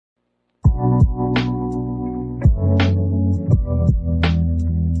Yo,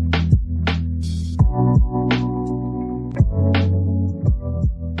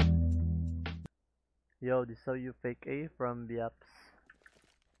 this is how you fake A from the apps.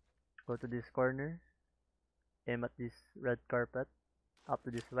 Go to this corner, aim at this red carpet, up to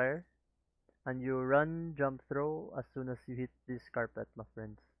this wire, and you run jump throw as soon as you hit this carpet, my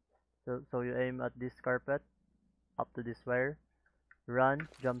friends. So you aim at this carpet, up to this wire, run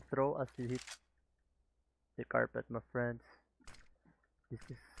jump throw as you hit the carpet, my friends.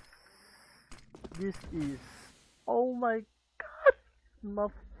 This is oh my god, my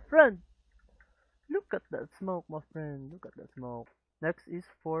friend. Look at that smoke, my friend. Look at that smoke. Next is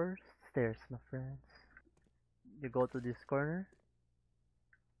 4 stairs, my friends. You go to this corner.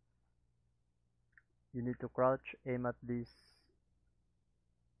 You need to crouch, aim at this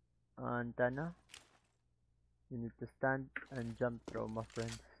antenna. You need to stand and jump throw, my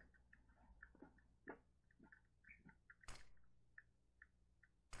friends.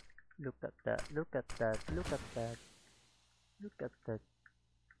 Look at that, look at that, look at that, look at that.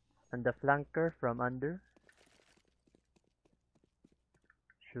 And the flanker from under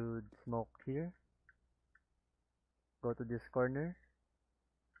should smoke here. Go to this corner.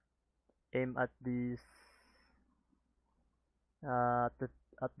 Aim at this at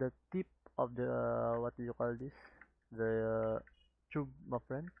the tip of the what do you call this? The tube, my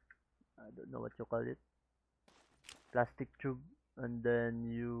friend. I don't know what you call it. Plastic tube, and then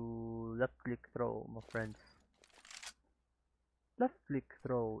you left click throw, my friends. Left click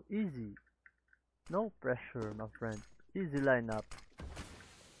throw, easy. No pressure, my friend. Easy lineup.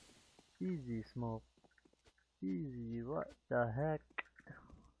 Easy smoke. Easy, what the heck?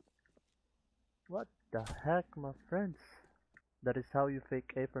 What the heck, my friends? That is how you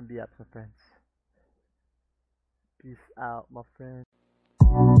fake A from the apps, my friends. Peace out, my friends.